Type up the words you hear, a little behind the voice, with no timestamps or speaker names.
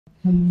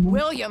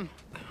William!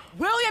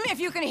 William, if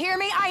you can hear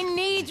me, I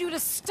need you to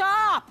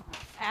stop!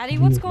 Addie,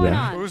 what's going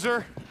on?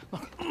 Boozer?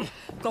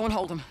 Go and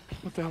hold him.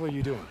 What the hell are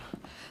you doing?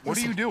 What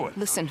are you doing?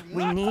 Listen,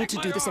 we need to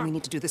do this, and we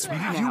need to do this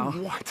right now.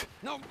 You what?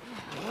 No.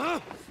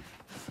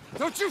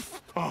 Don't you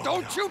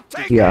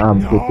take No,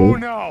 it!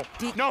 no.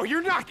 No,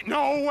 you're not.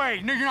 No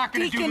way. No, you're not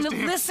going to do Deacon, this to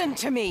him. listen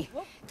to me.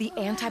 The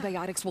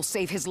antibiotics will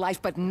save his life,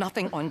 but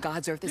nothing on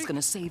God's earth is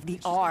gonna save the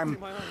arm.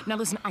 Now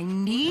listen, I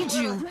need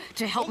you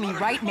to help me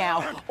right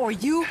now, or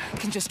you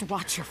can just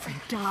watch your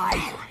friend die.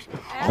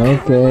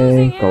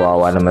 Okay,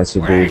 kawawa naman si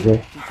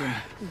Boozer.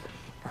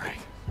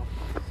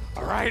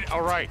 All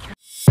right.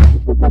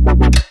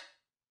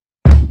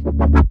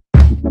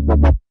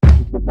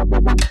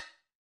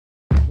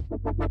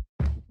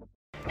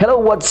 Hello,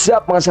 what's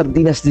up mga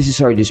sardinas? This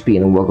is RGSP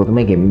and welcome to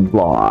my gaming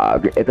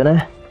vlog. Ito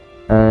na.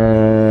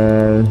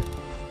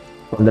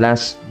 From the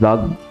last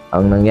vlog,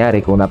 ang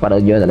nangyari, kung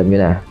napanood yun, alam nyo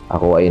na,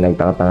 ako ay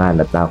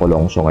nagtangatangahan at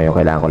nakakulong. So ngayon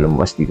kailangan ko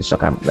lumabas dito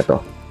sa camp na to.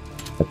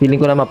 At feeling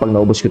ko naman pag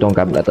naubos ko tong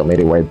camp na to, may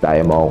reward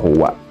tayo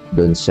makukuha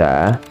dun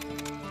sa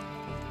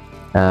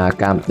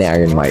camp ni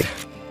Iron Mike.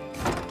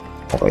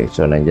 Okay,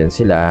 so nandyan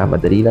sila.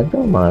 Madali lang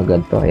to, mga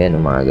ganito.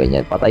 Ayan, mga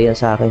ganyan. Patayan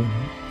sa akin.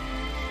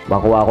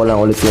 Makuha ko lang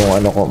ulit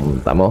yung ano ko.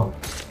 Tamo.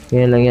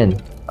 Yan lang yan.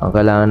 Ang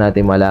kailangan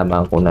natin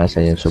malaman kung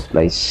nasan yung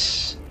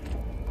supplies.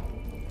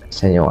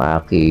 Nasan yung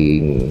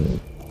aking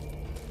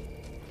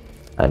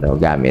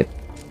gamit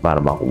para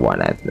makuha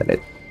natin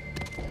ulit.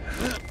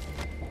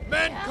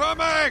 Men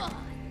coming!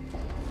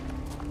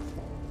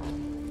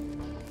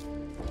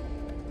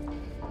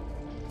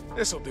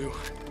 This'll do.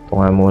 Ito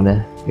nga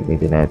muna.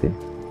 Gamitin natin.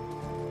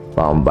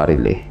 Pang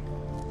baril eh.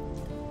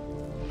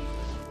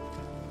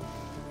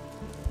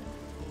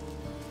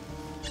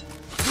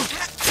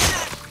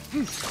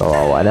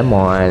 Kawawa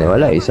naman.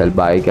 Wala,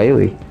 isalbahe kayo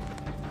eh.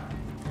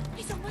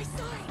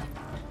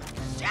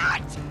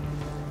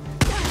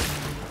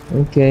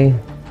 Okay.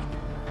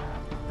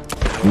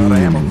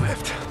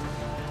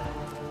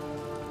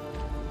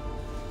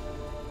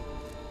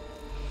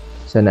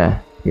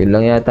 Sana? Yun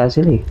lang yata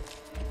sila eh.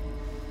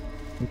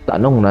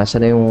 Tanong,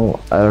 nasa na yung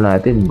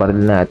natin,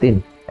 baril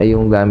natin. Ay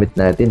yung gamit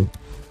natin.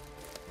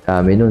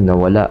 Kami nun,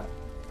 nawala.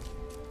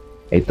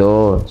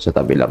 Ito, sa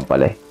tabi lang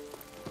pala eh.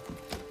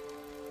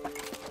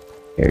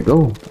 Here we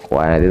go.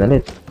 Kuha natin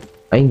ulit.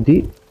 Ay,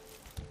 hindi.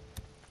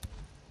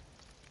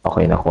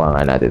 Okay, nakuha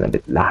nga natin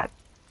ulit lahat.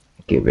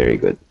 Okay, very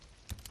good.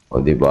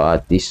 O,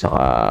 diba? At least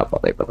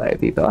nakapatay pa tayo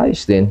dito.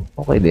 Ayos din.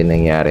 Okay din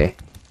nangyari.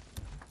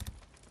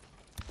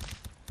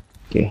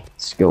 Okay,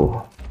 let's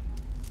go.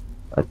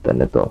 At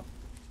ano to?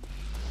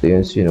 Ito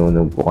yung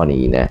sinunog po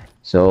kanina.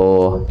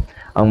 So,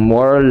 ang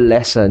moral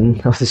lesson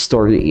of the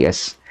story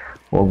is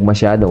huwag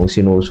masyadong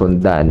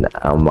sinusundan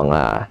ang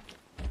mga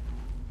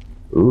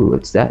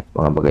what's that?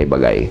 Mga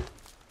bagay-bagay.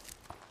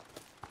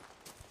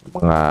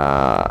 Mga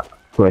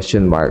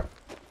question mark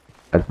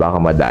at baka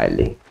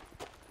madali.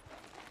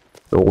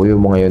 So, kung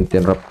yung mga yun,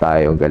 tinrap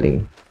tayo.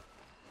 Galing.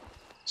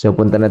 So,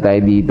 punta na tayo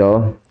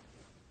dito.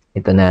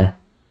 Ito na.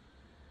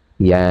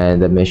 Yan,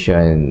 the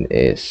mission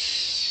is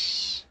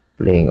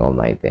playing all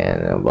night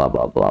and blah,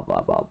 blah, blah,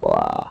 blah, blah,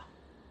 blah.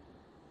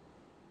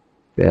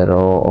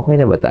 Pero, okay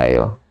na ba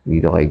tayo?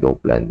 Dito kay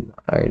GoPlan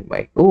Iron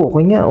Mike. Oh,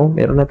 okay nga. Oh,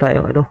 meron na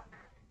tayong ano.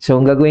 So,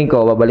 ang gagawin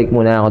ko, babalik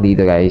muna ako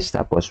dito, guys.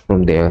 Tapos,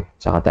 from there,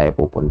 saka tayo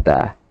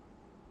pupunta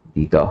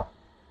dito.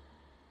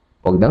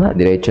 Huwag na nga.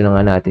 Diretso na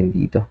nga natin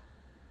dito.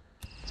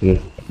 Sige,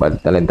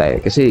 balik na lang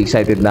tayo. Kasi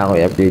excited na ako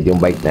i-upgrade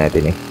yung bike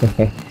natin eh.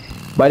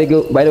 By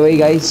the way,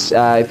 guys,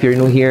 if you're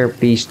new here,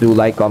 please do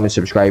like, comment,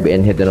 subscribe,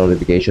 and hit the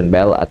notification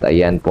bell. At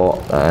ayan po,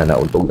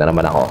 nauntog na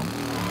naman ako.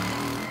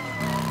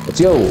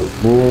 Let's go!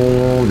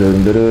 Boom!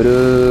 Dun, dun, dun,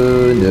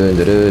 dun, dun,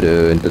 dun,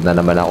 dun. Ito na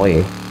naman ako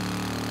eh.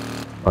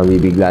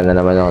 Mabibigla na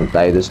naman ako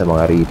tayo sa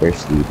mga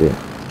reapers dito.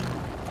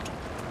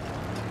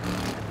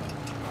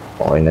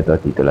 Okay na to,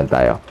 dito lang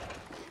tayo.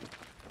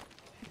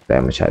 Hindi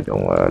tayo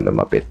masyadong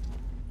lumapit.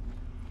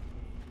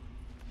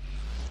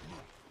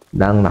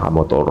 Nang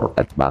nakamotor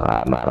at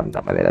baka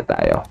maramdaman nila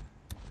tayo.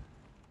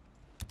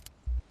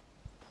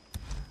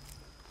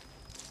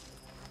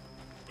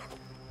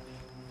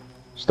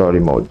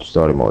 Story mode.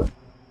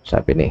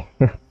 Sabi ni.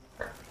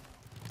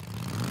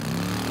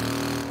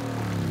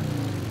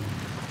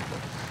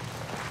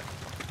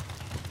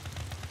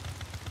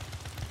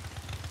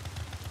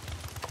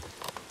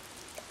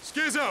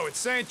 Skizzo, it's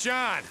St.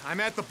 John.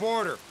 I'm at the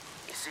border.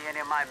 You see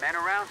any of my men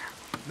around?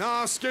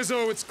 No,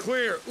 Skizzo, it's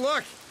clear.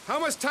 Look, how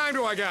much time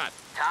do I got?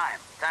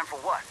 Time? Time for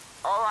what?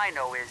 All I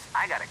know is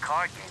I got a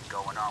card game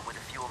going on with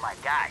a few of my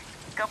guys.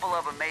 A couple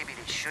of them maybe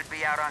they should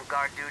be out on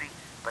guard duty,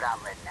 but I'm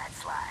letting that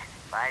slide.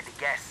 If I had to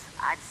guess,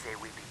 I'd say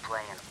we'd be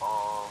playing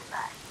all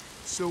night.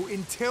 So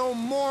until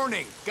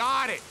morning.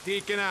 Got it.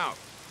 Deacon out.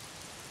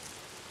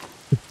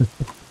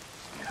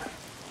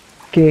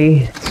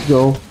 Okay, let's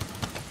go.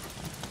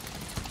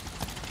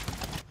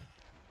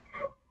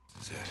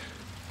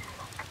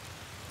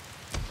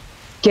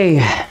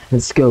 Okay,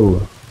 let's go.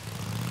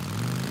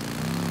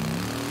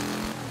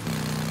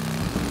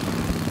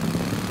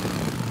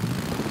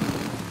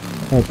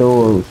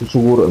 Ito,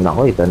 susugurin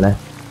ako. Ito na.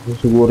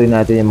 Susugurin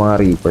natin yung mga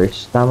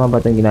Reapers. Tama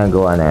ba itong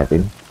ginagawa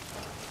natin?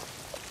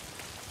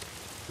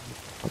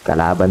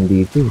 Magkalaban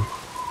dito eh.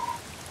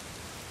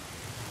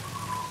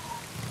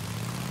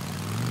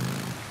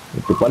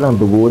 Ito pa lang,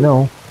 dugo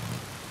na oh.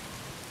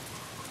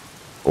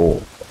 Oh,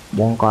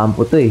 buong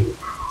kampo to eh.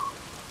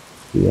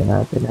 Siya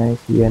natin ay,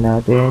 siya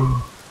natin.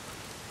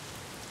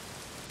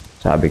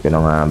 Sabi ko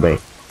na nga ba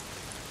eh.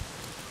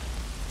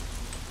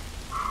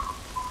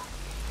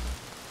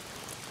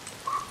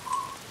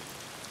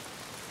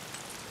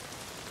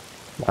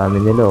 Dami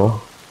nila oh.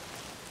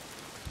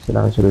 Isa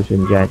lang ang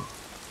solusyon dyan.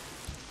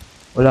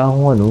 Wala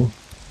akong ano,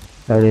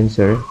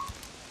 silencer.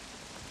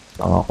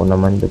 Ang ako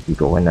naman, dati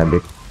ko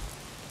kanabit.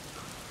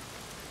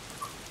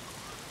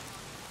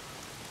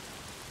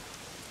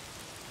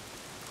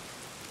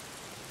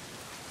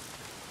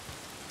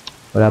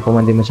 Wala pa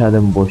man din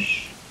masyadong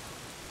bush.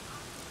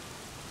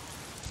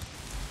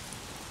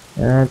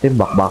 Yan natin,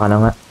 bakbaka na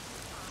nga.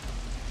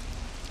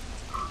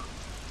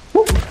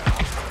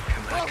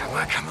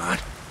 Come on.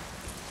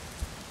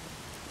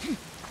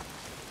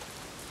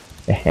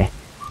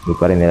 Hindi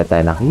pa rin nila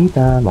tayo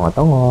nakita, mga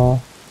tongo.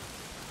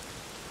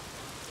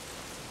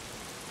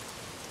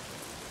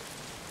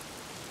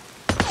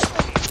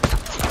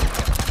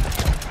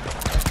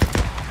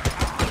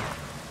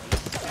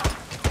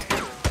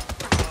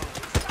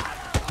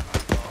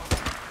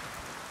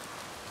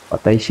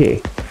 Patay siya eh.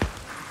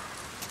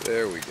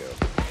 There we go.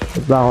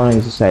 Ba't ba ako nang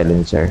isa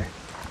silencer?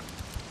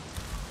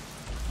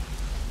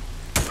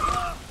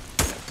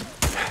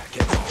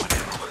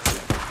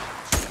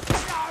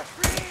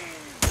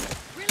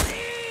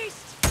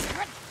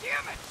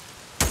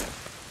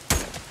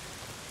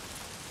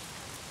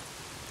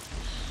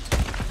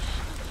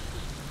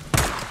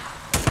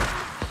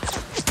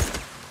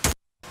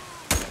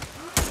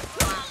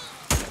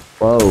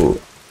 Wow.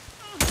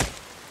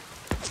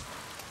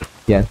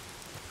 Yan.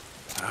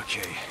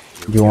 Okay.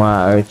 Yung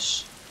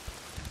arch.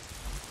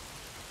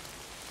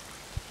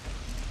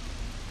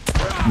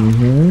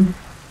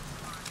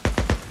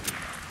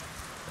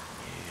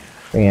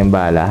 Pengen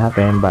bala ha,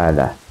 pengen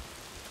bala.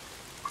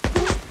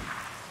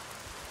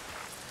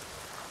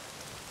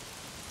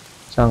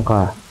 Saan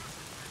ka?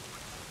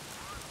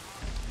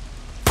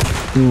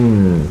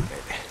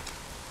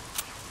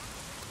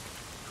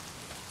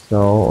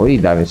 So, uy,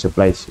 daming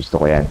supplies.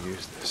 Gusto ko yan.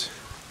 Use this.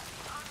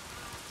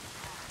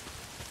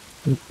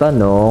 Ang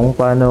tanong,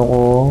 paano ko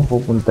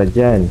pupunta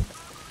dyan?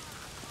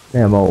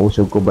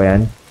 Mauusog ko ba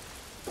yan?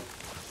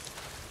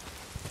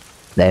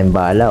 Dahil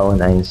bala, oh,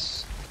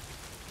 nice.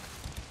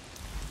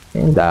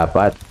 Yan,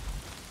 dapat.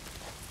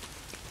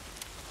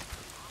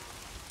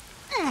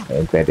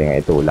 Ayun, pwede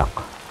nga itulak.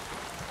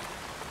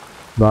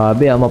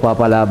 Babi,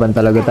 mapapalaban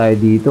talaga tayo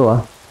dito,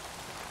 ah.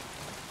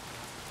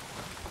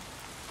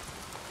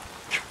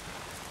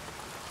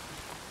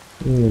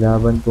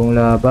 Laban kong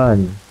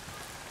laban.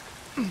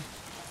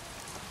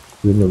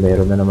 Yun,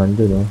 meron na naman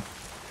dun, oh.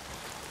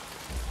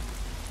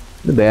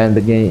 Ano ba yan?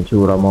 Ba't yan yung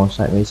tsura mo?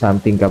 May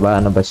something ka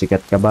ba? Ano ba?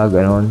 Sikat ka ba?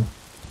 Ganon.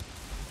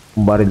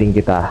 Kung bariling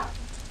kita.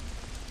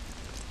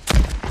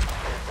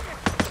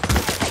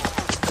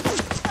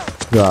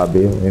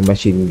 Grabe, may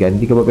machine gun.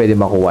 Hindi ka ba pwede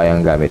makuha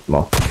yung gamit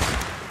mo?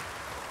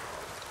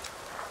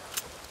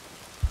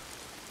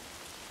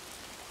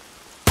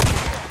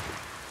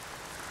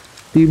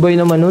 Tibay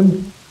naman nun.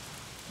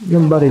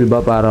 Yung baril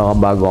ba para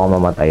bago ka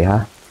mamatay,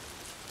 ha?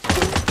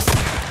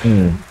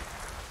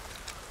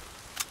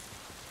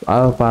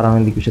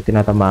 Parang hindi ko siya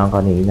tinatamaan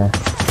kanina.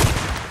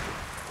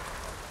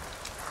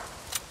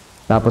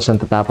 Tapos ang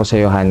tatapos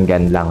sa'yo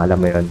handgun lang, alam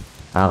mo yun.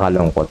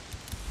 Nakakalungkot.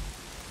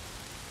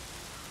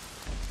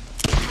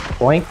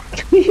 Poink!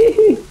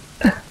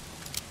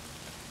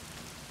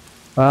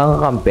 Parang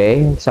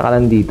kakampi, isa ka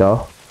lang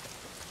dito.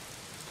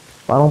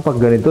 Parang pag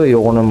ganito,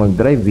 ayoko na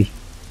mag-drive eh.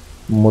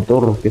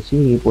 Motor,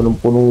 kasi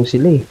punong-puno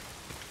sila eh.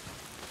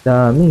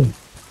 Dami.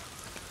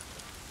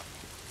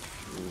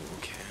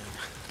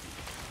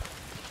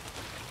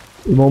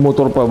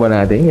 Imomotor pa ba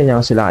natin?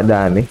 Ganyan sila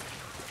kadami.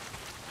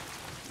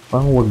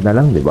 Parang wag na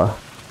lang, di ba?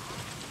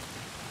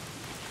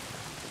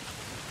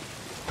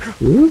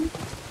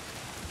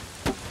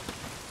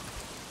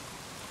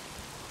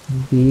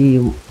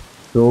 Hindi.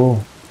 Ito.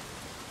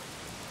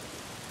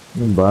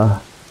 Ano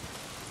ba?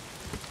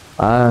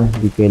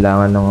 Hindi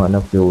kailangan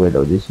ng fuel.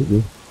 O, di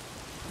sige.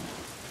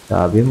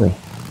 Sabi mo eh.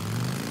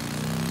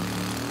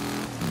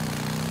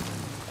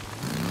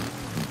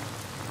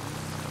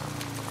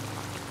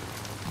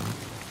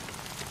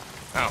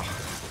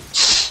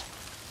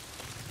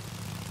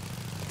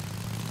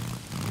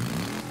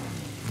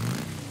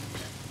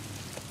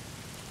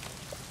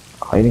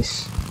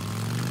 Kainis.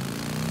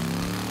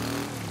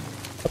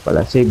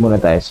 Pala, save muna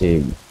tayo,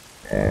 save.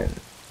 And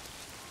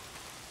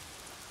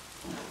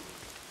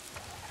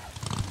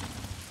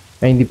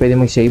ay, hindi pwede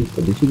mag-save.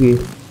 Di sige.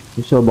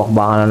 So,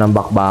 bakbakan na ng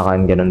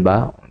bakbakan, ganun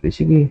ba? Di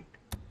sige.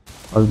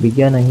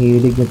 Pagbigyan ng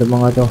hilig nito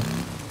mga to.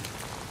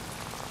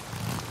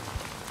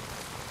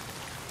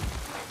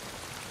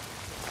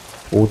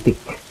 Putik.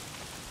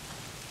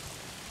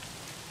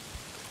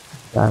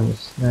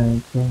 Tamis na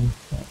ito.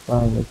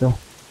 Paano ito?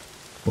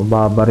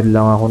 Mababaril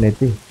lang ako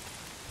nito eh.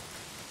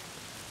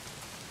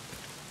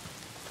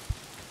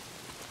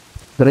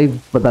 Drive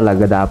pa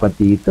talaga dapat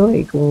dito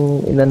eh.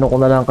 Kung inano ko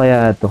na lang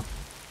kaya ito.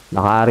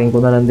 Lakarin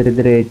ko na lang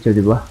dire-diretso, di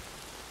ba?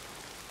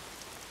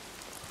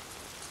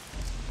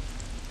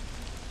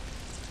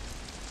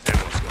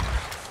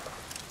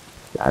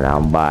 Wala na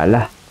akong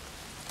bala.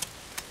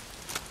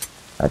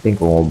 Ating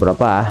kumobra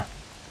pa ah.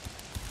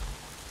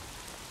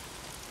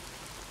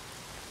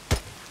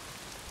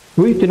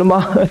 Uy,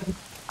 tinumahan.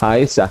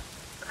 Ayos ah.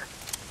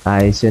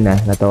 Ayos yun ah.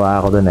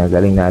 Natawa ako dun ah.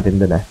 Galing natin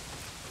dun ah.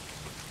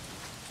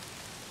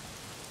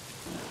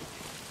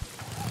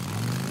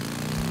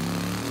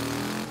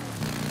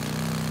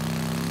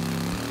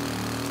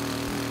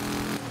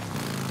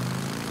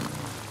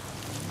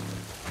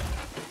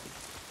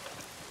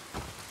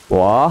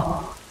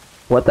 Wow.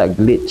 What a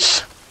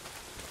glitch.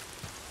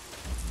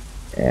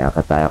 Eh,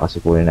 tayo kasi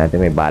kunin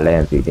natin. May bala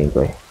yan feeling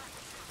ko eh.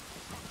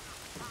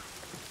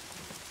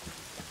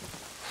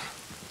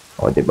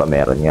 O, diba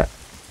meron nga.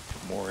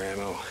 More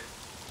ammo.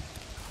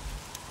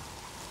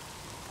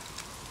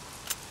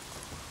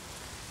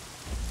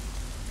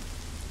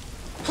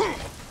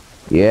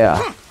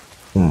 Yeah.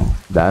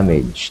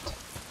 Damaged.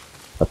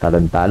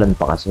 Patalon-talon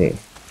pa kasi.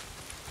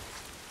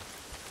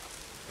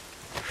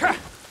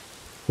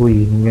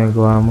 Uy, anong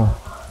ginagawa mo?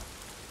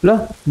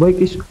 La,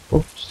 bike is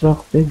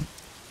obstructed.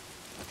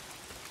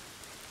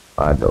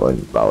 Ah, doon.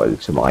 Bawal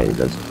sumakay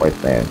doon sa point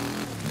na yan.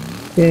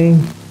 Okay.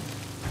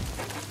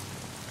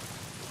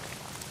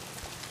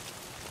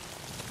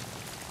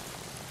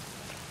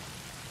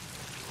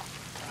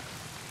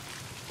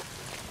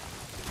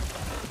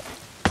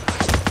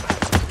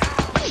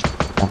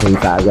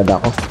 Nakita agad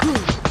ako.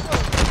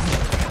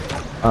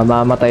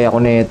 Mamatay ako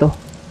nito.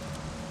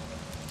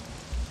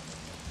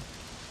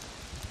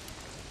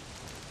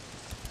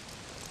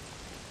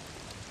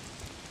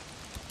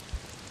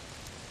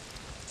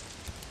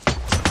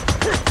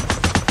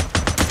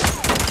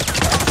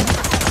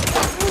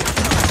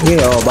 Okay,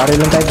 oh, baril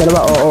lang tayo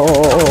dalawa.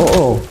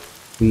 Oh.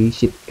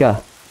 Visit ka.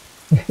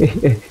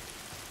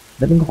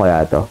 Dating ko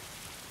kaya to?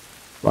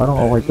 Parang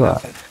okay to ah.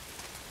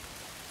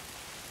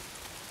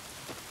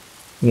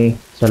 Okay,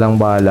 isa lang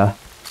bala.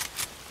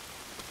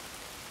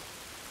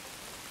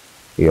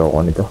 Ayoko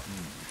nito.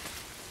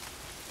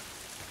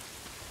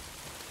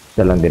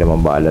 Isa lang din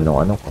naman bala nung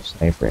ano ko,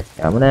 sniper.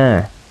 Kaya mo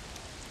na.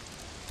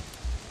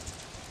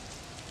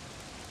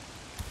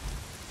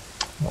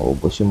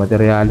 Maubos yung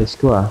materialis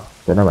ko ah.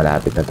 Ito na,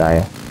 malapit na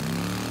tayo.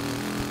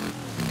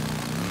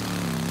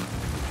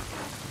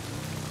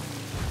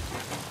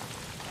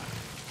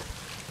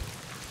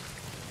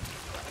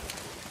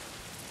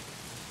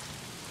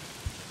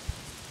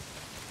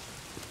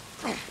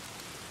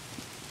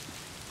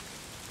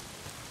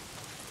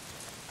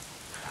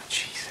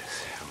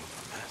 Jesus, hell of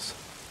a mess.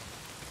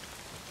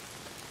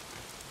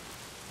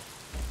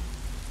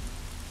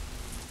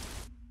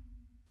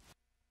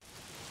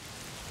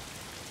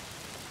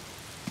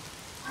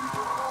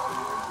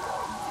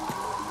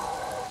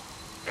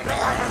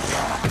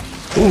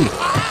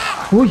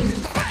 Uy!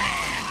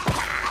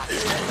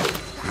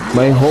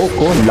 May hook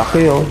oh,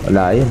 laki oh.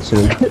 Wala yan, so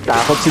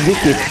takot si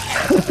Dick eh.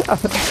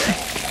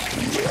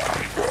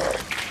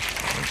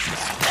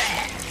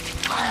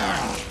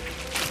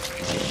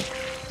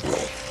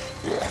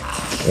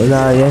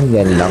 Wala yan,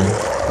 yan lang.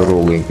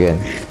 Turugin ko yan.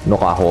 Ano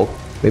ka, hook?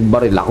 May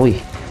baril ako eh.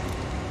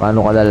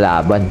 Paano ka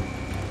lalaban?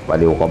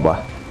 Baliw ka ba?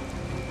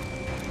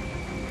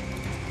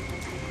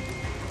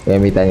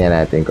 Gamitan niya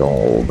natin kung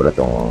ubra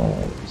tong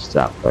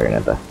extractor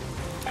na to.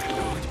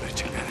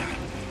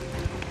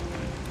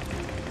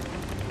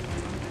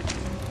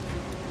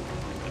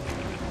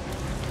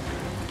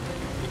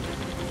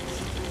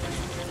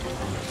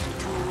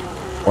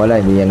 Wala,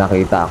 hindi niya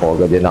nakita. Ako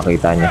agad yung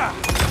nakita niya.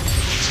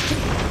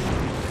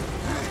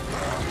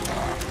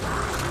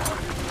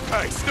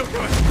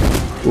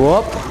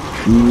 Whoop!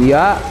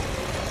 Iya!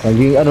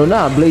 Naging ano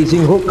na,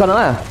 blazing hook ka na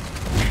nga.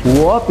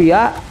 Whoop!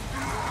 Iya!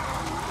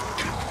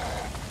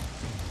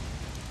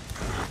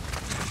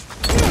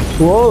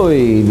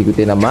 Woy! Hindi ko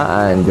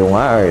tinamaan yung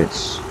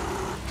hearts.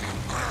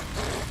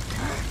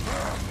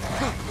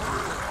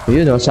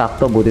 Yun o,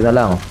 sakto. Buti na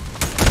lang.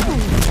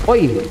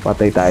 Oy!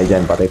 Patay tayo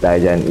dyan, patay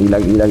tayo dyan.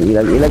 Ilag, ilag,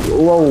 ilag, ilag.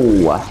 Wow!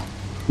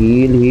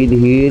 Heal, heal,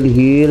 heal,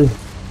 heal.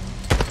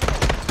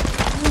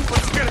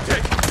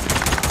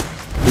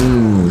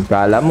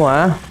 Kala mo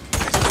ha?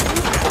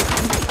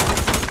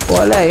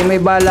 Wala eh,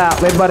 may bala,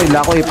 may baril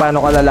ako eh.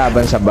 Paano ka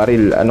lalaban sa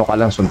baril? Ano ka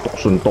lang,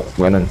 suntok-suntok,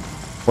 ganun.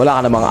 Wala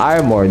ka namang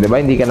armor, di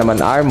ba? Hindi ka naman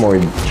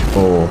armored.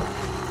 Oh.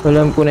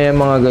 Alam ko na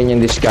yung mga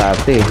ganyan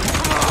diskarte.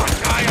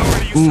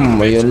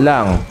 Ayun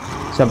lang.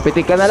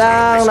 Sampitik ka na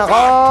lang.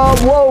 Nako!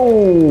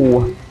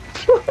 Wow!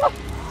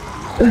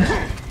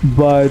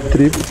 Bad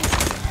trip.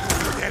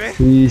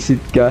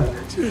 Visit ka.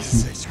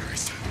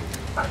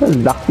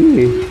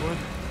 Lucky eh.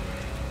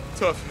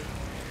 Tough.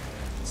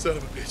 Son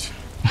of a bitch.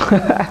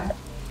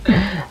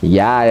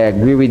 Yeah, I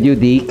agree with you,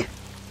 Dick.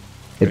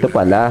 Ito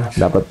pala.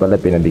 Dapat pala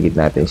pinadikit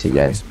natin si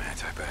Jan. Some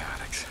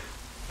antibiotics.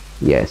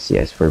 Yes,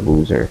 yes, for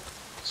Boozer.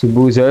 Si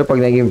Boozer, pag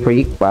naging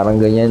freak,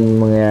 parang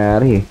ganyan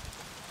mangyayari.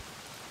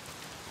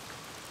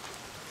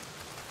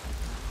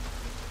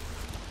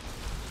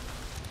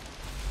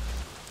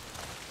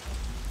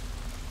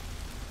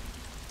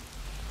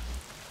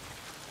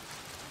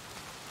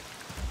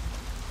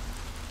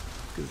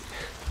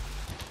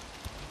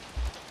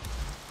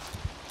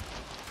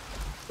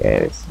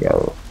 Okay, let's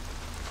go.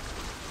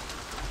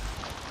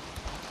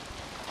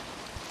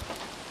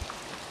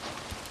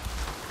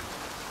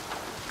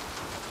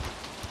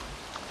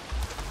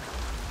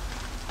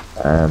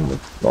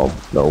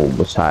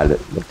 Naubos halos.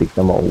 Matik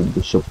na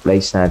maubos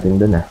supplies natin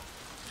dun ah.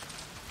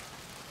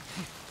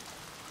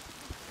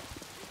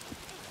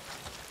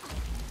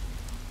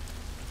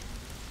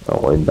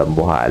 Ako yung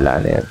dambuhala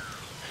na yan.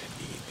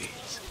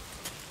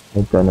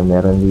 Ito na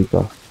meron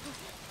dito.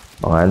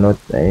 Mga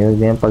note.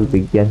 Ayun na yung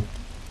pagbigyan.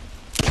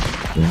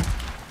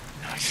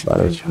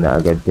 Parang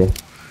na agad yan.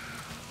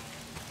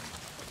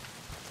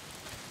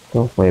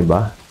 Ito, okay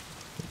ba?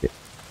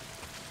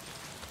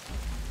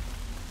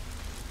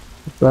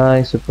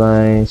 Supplies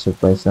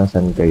na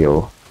saan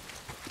kayo?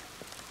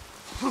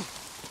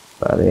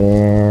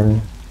 Parin.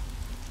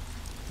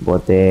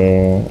 Bote.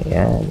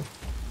 Ayan.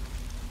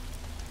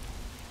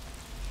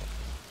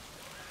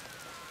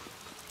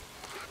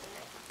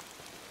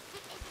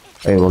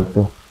 Ay, wag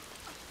to.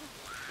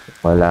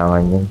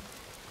 Kailangan yun.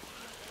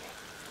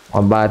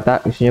 Mga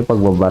bata, gusto nyo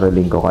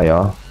pagbabaraling ko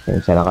kayo?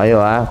 Sensa na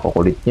kayo ha,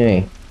 kukulit nyo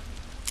eh.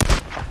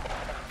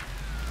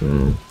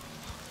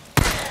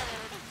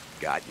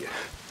 Got you.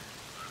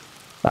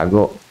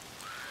 Tago.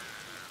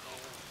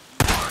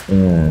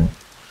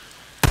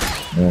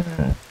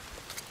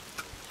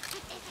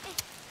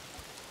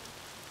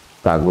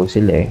 Tago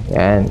sila eh.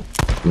 Yan.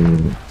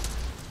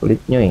 Kulit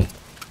nyo eh.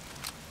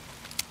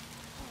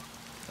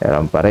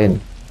 Meron pa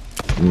rin.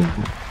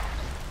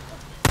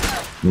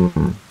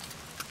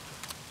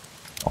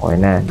 Okay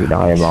na, hindi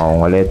na kayo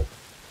makungulit.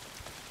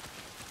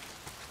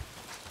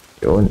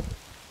 Yun.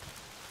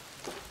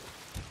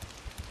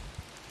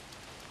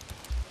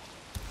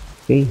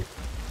 Okay.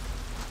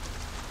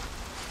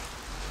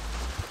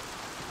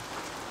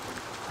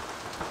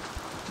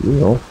 You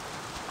know.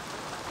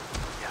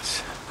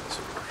 Yes, this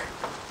will work.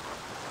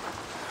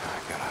 I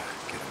gotta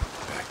get him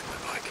back to my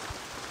bike.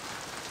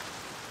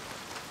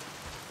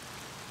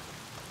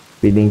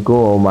 Feeling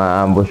ko,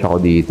 ma-ambush ako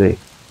dito eh.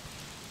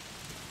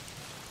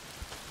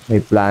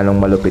 May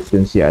planong malupit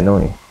dun si ano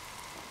eh.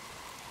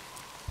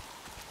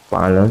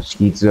 Paano?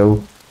 Schizo?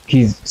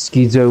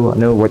 Schizo?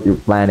 I know what you're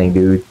planning,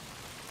 dude.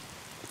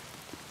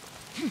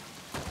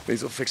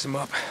 These will fix him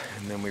up,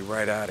 and then we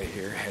ride out of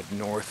here, head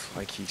north,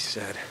 like he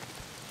said.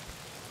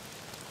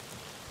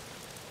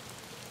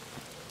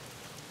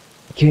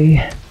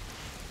 Okay.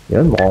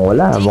 Yun, mukhang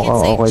wala.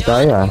 Mukhang okay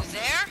tayo ah.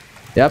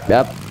 Yep.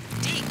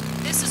 Deke,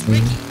 this is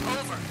Ricky.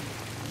 Over.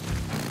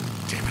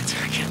 Damn it,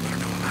 I can't let her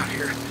know I'm out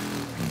here.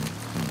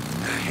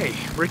 Hey,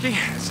 Ricky,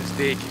 this is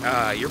Deke.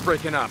 You're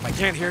breaking up. I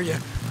can't hear you.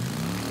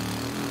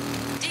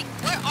 Deke,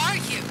 where are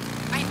you?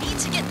 I need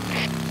to get...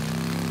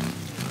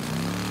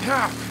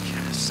 Ah,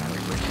 sorry,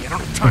 Ricky. I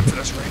don't have time for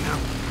this right now.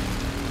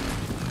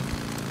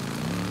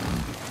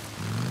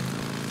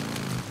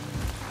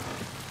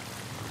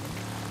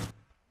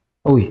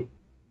 Uy,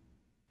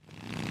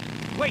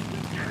 Wait!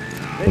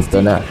 ito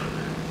na.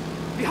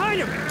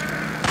 Behind him!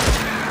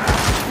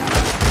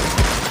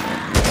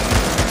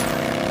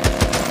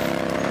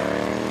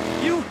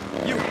 You!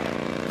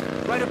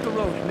 Right up the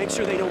road. Make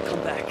sure they don't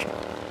come back.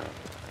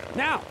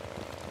 Now!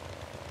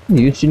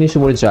 Yung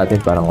sinisumunod sa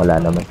atin parang wala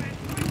naman.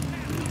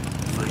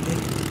 Find it.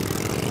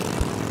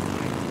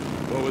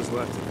 What was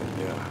left of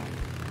it, yeah.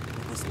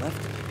 What was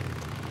left?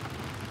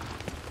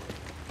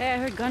 Hey, I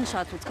heard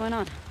gunshots. What's going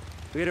on?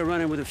 We had a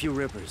run-in with a few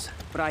rippers,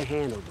 but I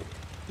handled it.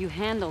 You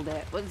handled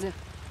it. What's it?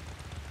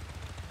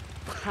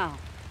 How?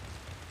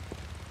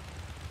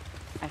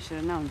 I should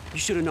have known. You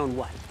should have known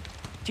what?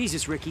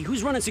 Jesus, Ricky,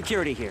 who's running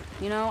security here?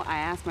 You know, I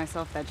ask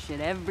myself that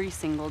shit every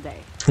single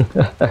day.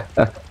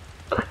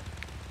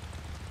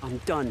 I'm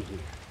done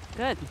here.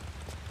 Good.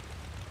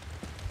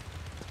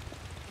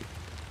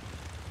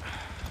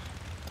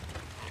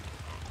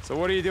 So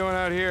what are you doing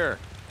out here?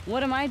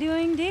 What am I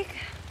doing, Deke?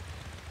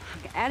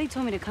 Addie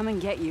told me to come and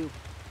get you.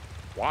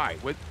 Why?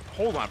 What?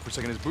 Hold on for a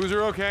second. Is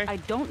Boozer okay?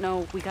 I don't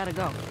know. We gotta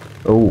go.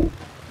 Oh.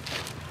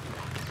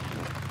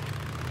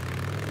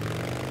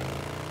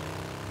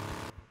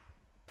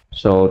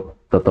 So,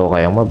 totoo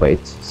kayang mabait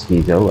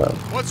si Schizo ah.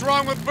 What's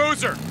wrong with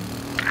Boozer?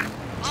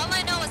 All I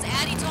know is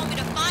Addie told me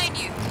to find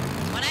you.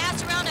 When I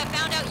asked around, I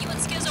found out you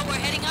and Skizzo were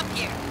heading up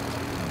here.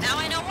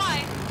 Now I know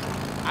why.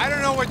 I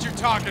don't know what you're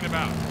talking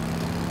about.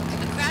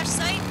 The crash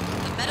site,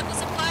 the medical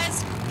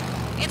supplies.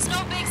 It's no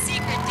big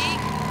secret,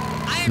 Deke.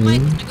 Iron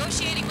Mike was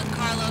negotiating with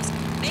Carlos,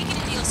 making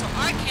a deal so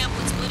our camp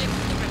would split it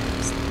from the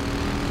Rippers.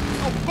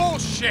 Oh,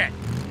 bullshit!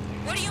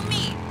 What do you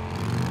mean?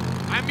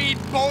 I mean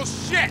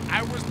bullshit!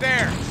 I was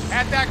there.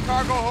 Had that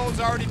cargo hold's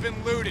already been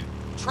looted.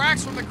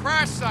 Tracks from the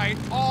crash site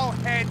all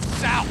head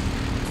south.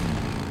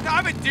 Now,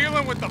 I've been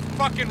dealing with the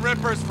fucking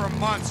Rippers for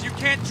months. You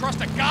can't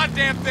trust a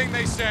goddamn thing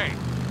they say.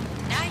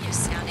 Now you're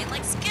sounding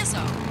like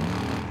Skizzo.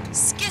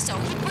 Skizzo,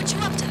 he put you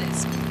up to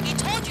this. He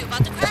told you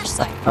about the crash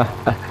site.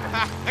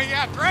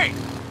 Yeah, great.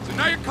 So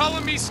now you're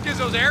calling me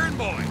Skizzo's errand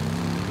boy.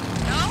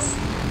 No?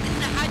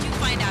 Then how'd you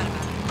find out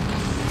about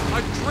it?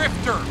 A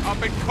drifter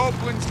up at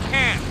Copeland's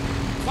camp.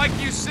 Like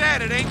you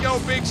said, it ain't no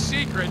big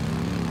secret.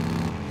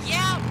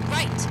 Yeah,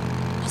 right.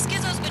 Well,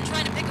 Skizzo's been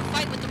trying to pick a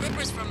fight with the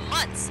Rippers for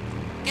months.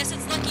 Guess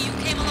it's lucky you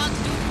came along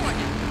to do it for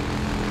him.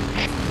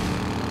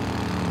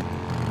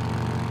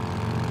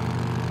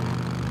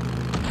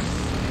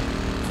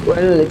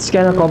 Well, it's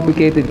kind of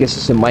complicated kasi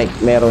si Mike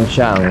meron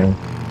siyang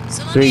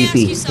So let me ask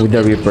treaty you with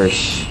the something.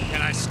 Rippers. Can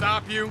I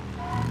stop you?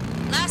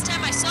 Last time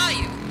I saw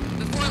you,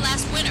 before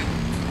last winter,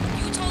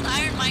 you told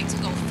Iron Mike to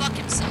go fuck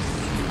himself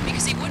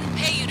because he wouldn't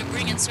pay you to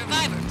bring in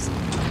survivors.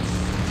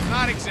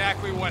 Not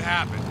exactly what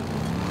happened.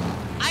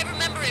 I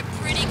remember it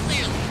pretty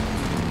clearly.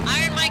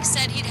 Iron Mike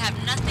said he'd have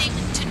nothing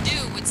to do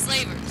with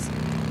slavers.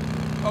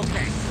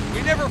 Okay,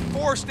 we never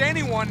forced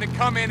anyone to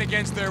come in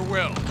against their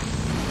will.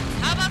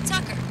 How about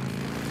Tucker?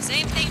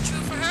 Same thing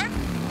true for her?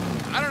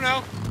 I don't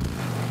know.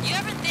 You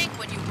ever think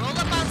when you roll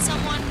up on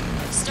someone,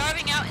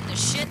 starving out in the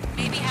shit,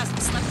 maybe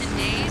hasn't slept in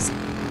days,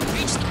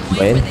 reach the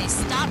point Well, where they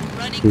stop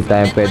running di from tayo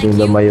men like pwedeng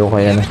you, lumayo you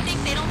kaya ever na. think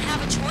they don't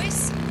have a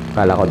choice?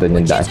 Kala ko doon But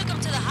yung you daan. took them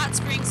to the hot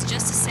springs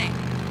just the same.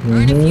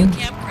 Earn a few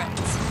camp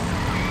credits.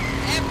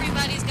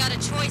 Everybody's got a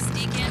choice,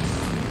 Deacon.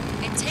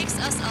 It takes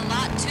us a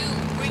lot too,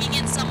 bringing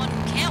in someone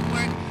who can't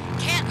work,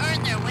 can't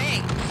earn their way.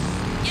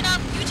 You know,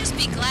 you just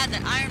be glad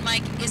that Iron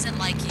Mike isn't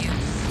like you.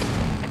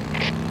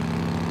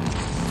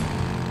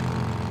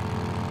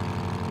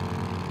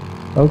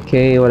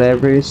 Okay,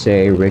 whatever you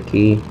say,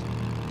 Ricky.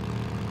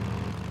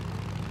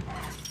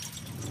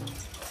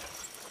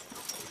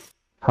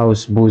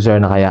 How's Boozer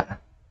na kaya?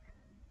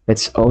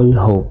 Let's all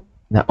hope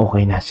na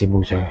okay na si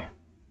Boozer.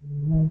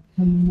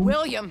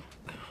 William!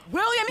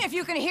 William, if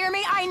you can hear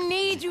me, I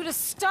need you to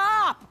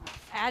stop!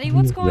 Addie,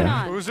 what's going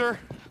Yeah. on? Boozer,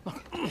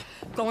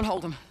 Go and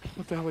hold him.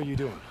 what the hell are you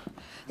doing?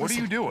 What are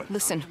you doing?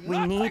 Listen, we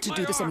need to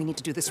do this, and we need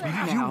to do this right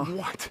now.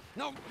 What?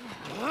 No.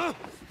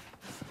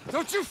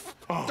 Don't you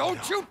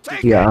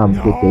take Yeah, it.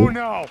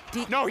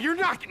 okay. No, you're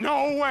not.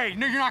 No way.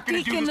 No, you're not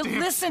gonna do Deacon, this to him.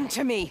 listen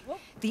to me.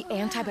 The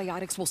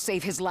antibiotics will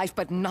save his life,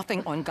 but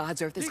nothing on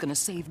God's earth is gonna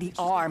save the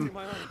arm.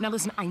 Now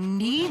listen, I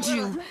need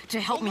you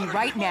to help me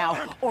right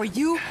now, or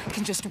you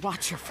can just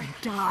watch your friend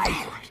die.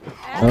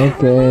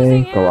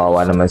 Okay,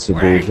 kawawa naman si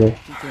Boozer.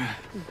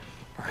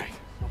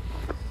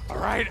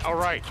 All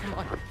right.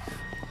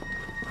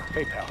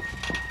 Hey, pal.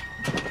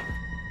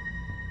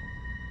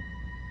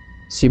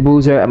 Si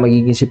Boozer ang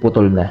magiging si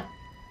Putol na.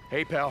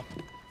 Hey, pal.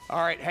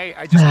 All right. Hey,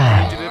 I just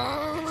need you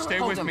to stay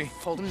Hold with him. me.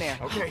 Hold him there.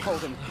 Okay.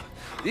 Hold him.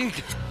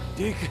 Deke.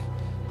 Okay.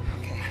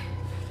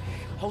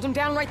 Hold him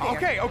down right there.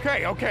 Okay. Oh,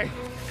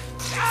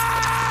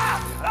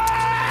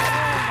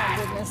 my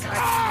goodness.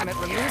 Damn it,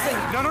 we're losing.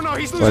 No.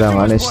 He's losing Walang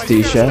too much blood.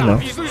 anesthesia, no?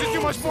 He's losing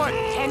too much blood.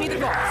 Hand me the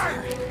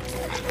gauze.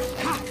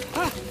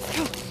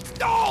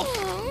 Oh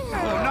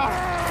no.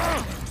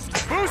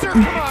 Boozer,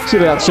 come on. Si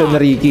reaction na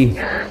Ricky.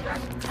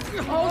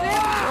 Hold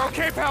him.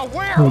 Okay, pal.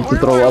 Where?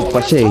 Throw up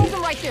pa siya eh. Hold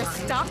him right there.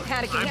 Stop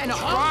panicking. And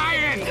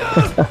Ryan.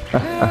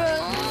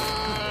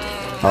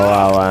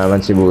 Kawawa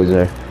naman si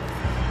Boozer.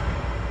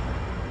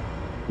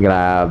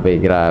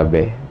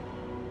 Grabe.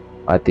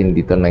 At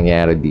hindi to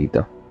nangyari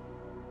dito.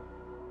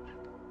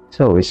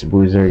 So, is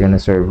Boozer gonna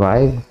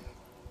survive?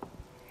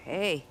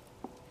 Hey,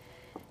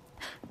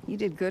 you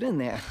did good in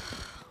there.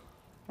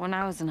 When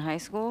I was in high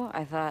school,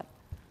 I thought,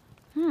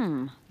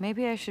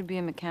 maybe I should be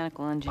a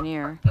mechanical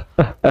engineer.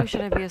 Or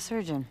should I be a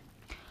surgeon?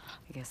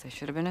 I guess I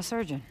should have been a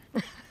surgeon.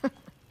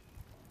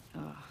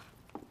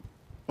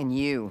 And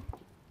you.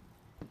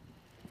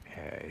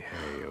 Hey,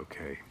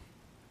 okay.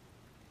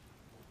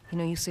 You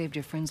know, you saved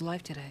your friend's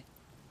life today.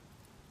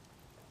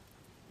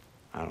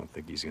 I don't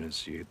think he's gonna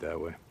see it that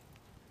way.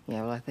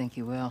 Yeah, well, I think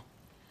you will.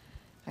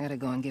 I gotta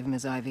go and give him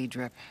his IV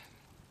drip.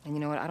 And you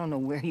know what? I don't know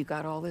where you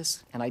got all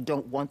this, and I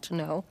don't want to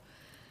know.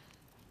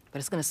 But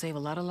it's gonna save a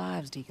lot of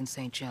lives, Deacon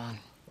St. John.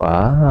 A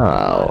lot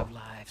Wow. of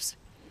lives.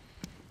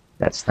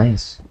 That's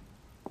nice.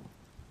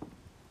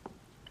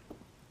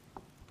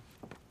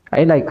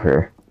 I like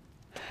her.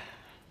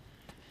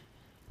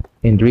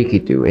 And Ricky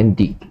too, and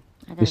Deke.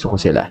 Gusto ko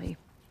sila.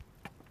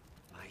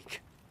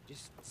 Mike,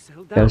 just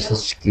settle Pero down. sa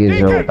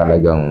Skizzo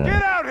talagang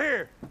Get out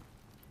here!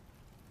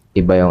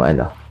 iba yung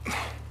ano.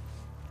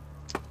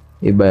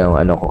 Iba yung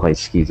ano ko kay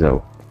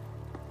Skizzo.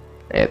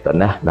 Eto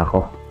na,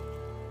 nako. I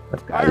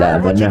heard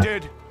Nagkaalaman what you na.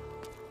 did.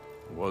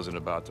 Wasn't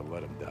about to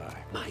let him die.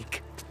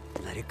 Mike,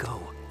 let it go.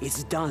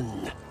 It's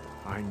done.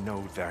 I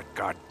know that,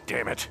 god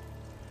damn it.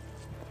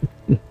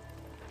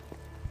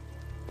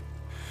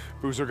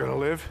 Boozer gonna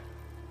live?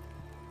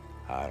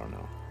 I don't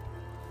know.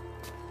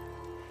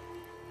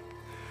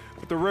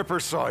 But the Ripper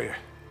saw you.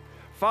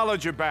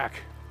 Followed you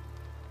back.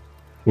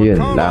 When Yun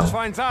Carlos lang.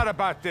 finds out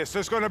about this,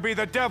 there's gonna be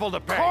the devil to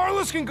pay.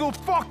 Carlos can go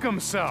fuck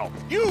himself.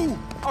 You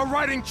are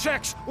writing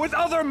checks with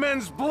other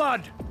men's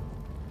blood.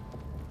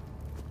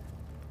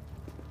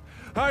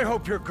 I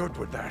hope you're good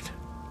with that.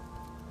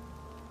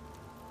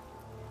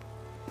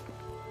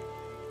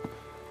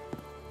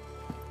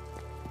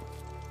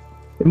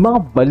 Yung mga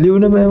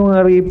baliw na may mga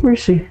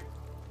reapers eh.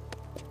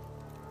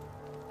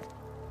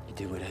 You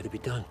did what had to be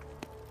done.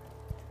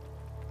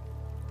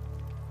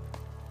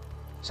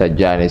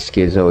 Sadya ni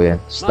Schizo yan.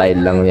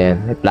 Style lang yan.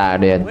 May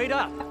plano yan. Wait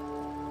up!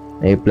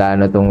 May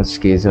plano tong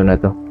Schizo na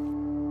to.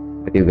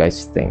 What do you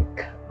guys think?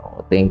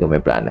 Ako tingin ko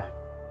may plano.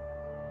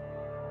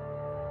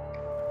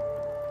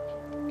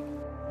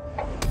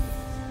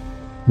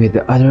 With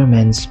the other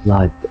man's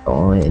blood.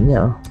 Oh, yan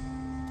niya.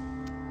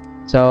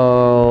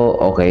 So,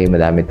 okay,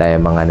 madami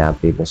tayong mga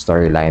na-update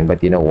storyline.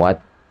 But you know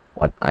what?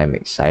 What I'm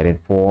excited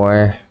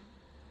for?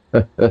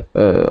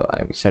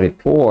 I'm excited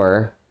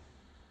for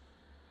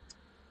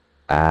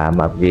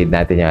ma-upgrade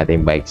natin yung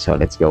ating bike. So,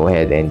 let's go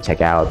ahead and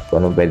check out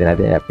kung anong pwede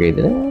natin i-upgrade.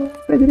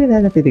 Pwede rin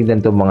natin titignan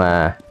itong mga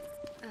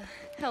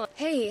Hello.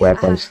 Hey,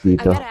 weapons I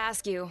dito. gotta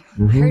ask you.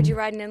 I heard you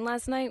riding in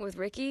last night with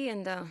Ricky,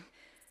 and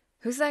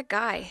who's that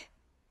guy?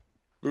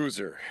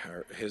 Boozer.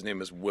 His name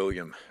is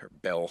William, or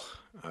Bell.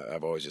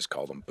 I've always just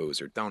called him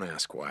Boozer. Don't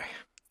ask why.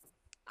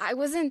 I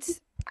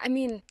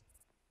mean,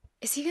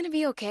 is he gonna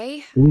be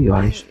okay? Uy,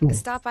 I ayos to.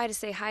 stopped by to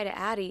say hi to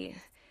Addie.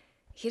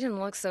 He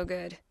didn't look so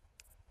good.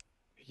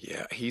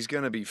 Yeah, he's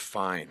gonna be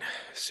fine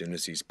as soon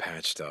as he's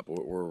patched up.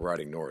 We're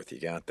riding north.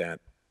 You got that?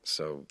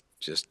 So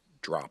just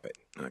drop it,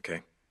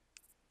 okay?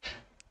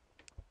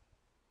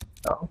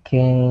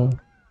 Okay.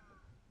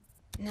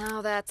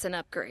 Now that's an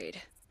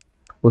upgrade.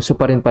 Uso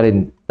pa rin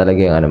talaga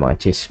yung mga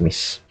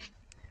chismis.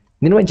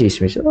 Hindi naman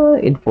chismis.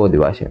 Info,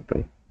 di ba?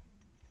 Siyempre.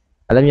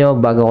 Alam nyo,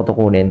 bago ko to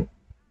kunin,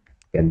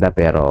 ganda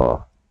pero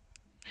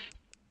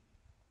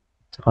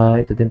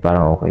saka ito din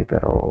parang okay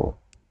pero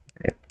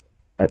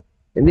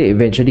hindi,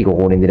 eventually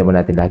kukunin din naman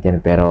natin lahat yan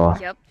pero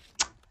Yep.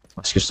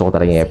 mas gusto ko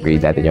talaga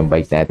i-upgrade natin yung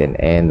bike natin.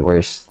 And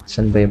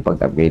saan ba yung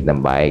pag-upgrade ng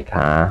bike?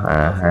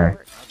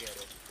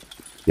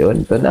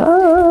 Yun, ito na.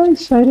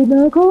 Excited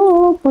na ako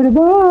for the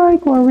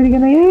bike. What are we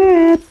gonna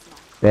get?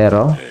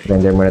 Pero,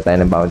 render muna tayo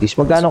ng bounties.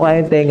 Magkano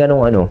kaya yung tenga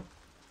nung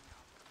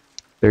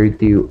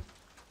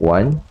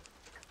 31?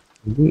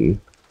 Hindi.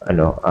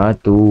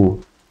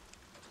 2.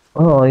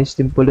 Ayos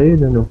din pala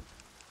yun,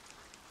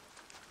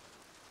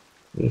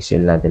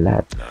 I-sell natin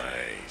lahat.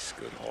 Nice,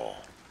 good haul.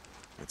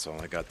 That's all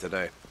I got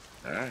today.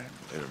 All right,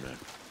 later, man.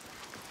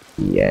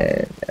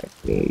 Yan.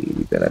 Okay,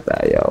 dito na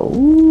tayo.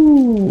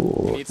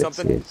 Ooh, You need this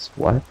something? is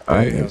what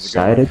Hey, I'm how's it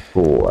excited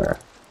for.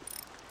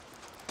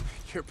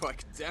 Your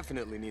bike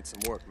definitely needs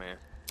some work, man.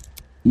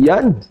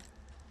 Yan!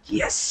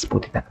 Yes!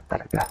 Puti na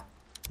talaga.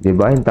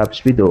 Diba? Yung top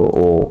speed,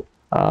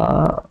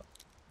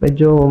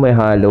 medyo may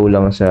hollow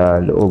lang sa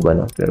loob,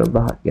 Pero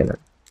bakit ganun?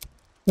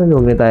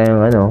 Huwag na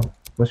tayong,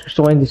 mas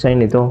gusto ko yung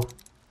design nito.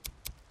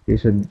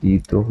 Kaysa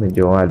dito,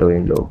 medyo hollow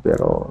yung loob.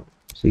 Pero,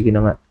 sige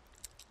na nga.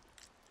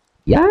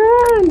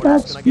 Yan!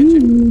 Top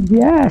speed!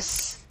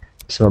 Yes!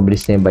 Mas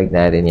mabilis na yung bike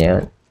natin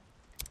yan.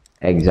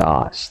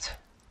 Exhaust.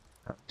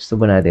 Gusto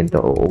ba natin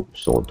to? Oo,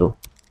 gusto ko to.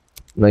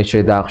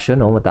 Noise reduction,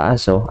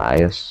 mataas,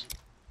 ayos.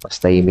 Mas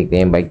tahimik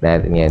na yung bike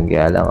natin yan.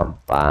 Kaya lang, ang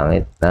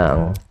pangit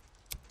ng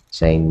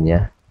design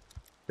niya.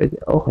 Pero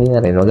okay na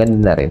rin. Maganda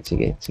na rin.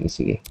 Sige.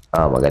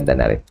 Maganda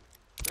na rin.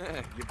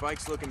 Your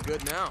bike's looking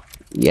good now.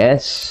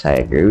 Yes, I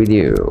agree with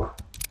you.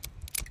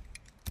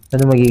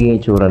 Ano magiging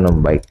itsura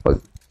ng bike pag...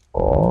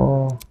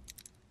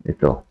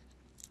 ito.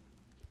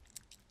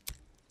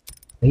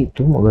 Ay,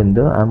 ito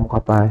maganda. Ammo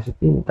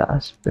capacity,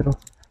 taas. Pero,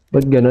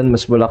 ba't ganun?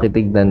 Mas malaki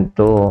tignan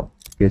to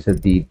kaysa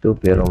dito.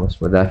 Pero mas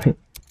madami.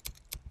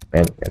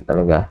 Yan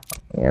talaga.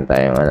 Yan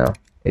tayong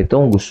Ito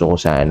ang gusto ko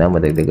sana.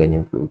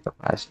 Madagdagan yung fuel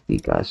capacity.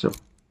 Kaso,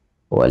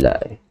 wala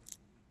eh.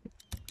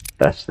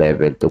 Trust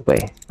level 2 pa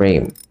eh.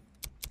 Frame.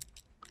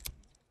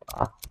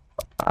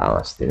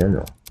 Angas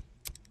din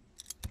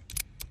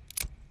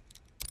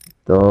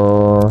Ito,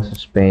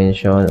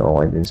 suspension.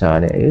 Okay din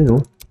sana.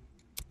 Ayun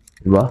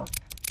Diba?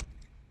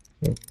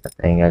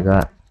 Patay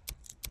nga.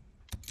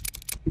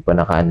 Hindi pa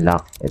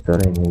naka-unlock. Ito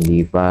rin,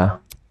 hindi pa.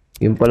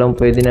 Yung palang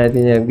pwede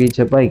natin i-upgrade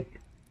sa bike.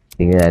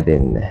 Tingnan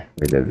natin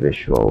with the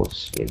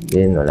visuals. Yan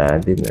din, wala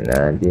din.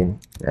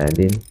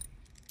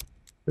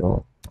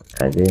 Ito,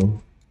 wala din.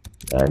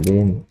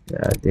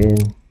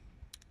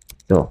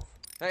 Ito.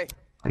 Hey,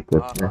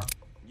 Ikot na.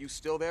 you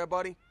still there,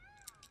 buddy?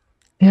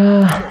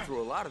 Yeah. Go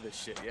through a lot of this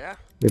shit, yeah?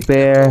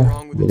 Repair.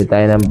 Bili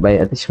tayo ng bike.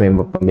 At least may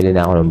mapamili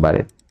na ako ng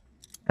barit.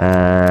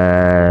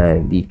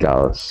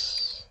 Decals.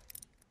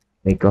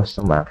 May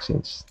custom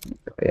accents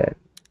dito. Ayan.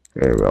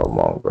 Farewell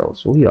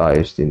Mongrels. Uy,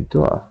 ayos din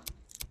to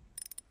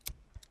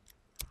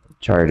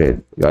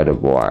Charted. God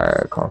of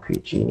War.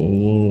 Concrete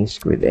Genie.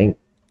 Squid Ink.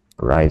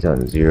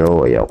 Horizon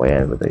Zero. Ayaw ko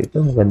yan.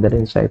 Ito, maganda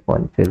rin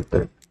siphon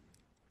filter.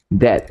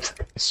 Death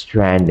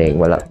Stranding.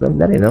 Wala.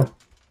 Ganda rin,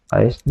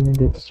 Ayos din yung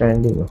Death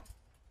Stranding,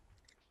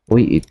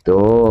 Uy, ito.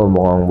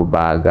 Mukhang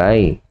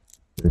babagay.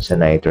 Dun sa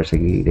nitro sa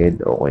gilid.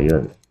 Okay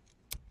yun.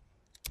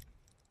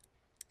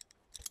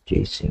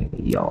 Chasing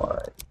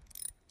Leon.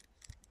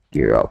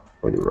 Gear up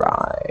for the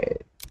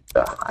ride.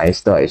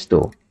 Ayos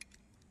to.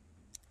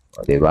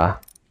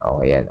 Diba?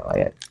 Okay yan.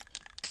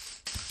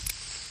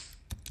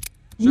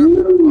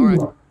 Sure. All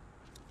right.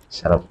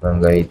 Sarap ng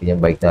gamitin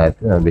yung bike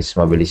natin.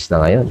 Mabilis na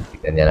ngayon.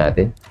 Tignan niya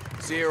natin.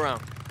 See you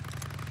around.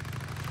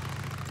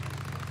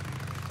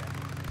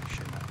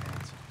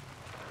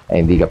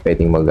 Ay, hindi ka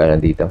pwedeng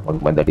dito.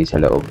 Magmadali sa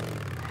loob.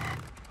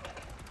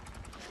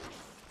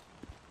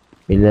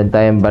 Bili lang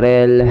tayong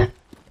barel.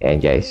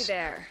 Ayan, guys.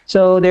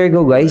 So, there you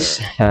go,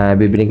 guys.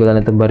 Bibiling ko lang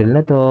na itong baril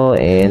na to.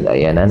 And,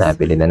 ayan na,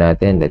 nabili na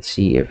natin. Let's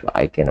see if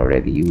I can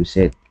already use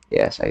it.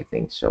 Yes, I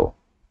think so.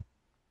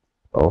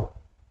 Oh.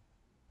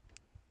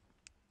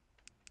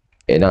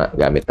 Ayan na,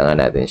 gamit na nga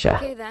natin siya.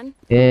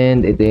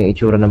 And, ito yung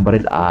itsura ng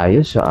baril.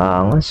 Ayos, so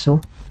angas,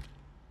 oh.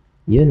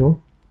 Yan, oh.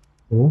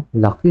 Oh,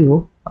 laki,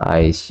 oh.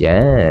 Ayos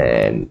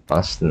yan.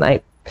 Pang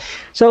snipe.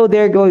 So,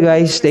 there you go,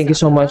 guys. Thank you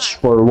so much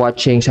for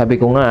watching. Sabi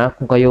ko nga,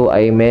 kung kayo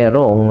ay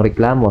merong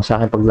reklamo sa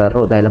aking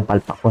paglaro dahil ang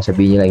palpak mo,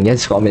 sabihin nyo lang yan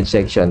sa comment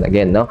section.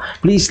 Again, no?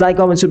 Please like,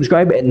 comment,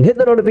 subscribe, and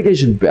hit the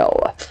notification bell.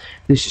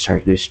 This is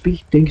Arthur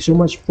Speak. Thank you so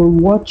much for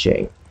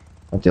watching.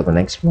 Until the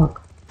next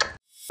vlog.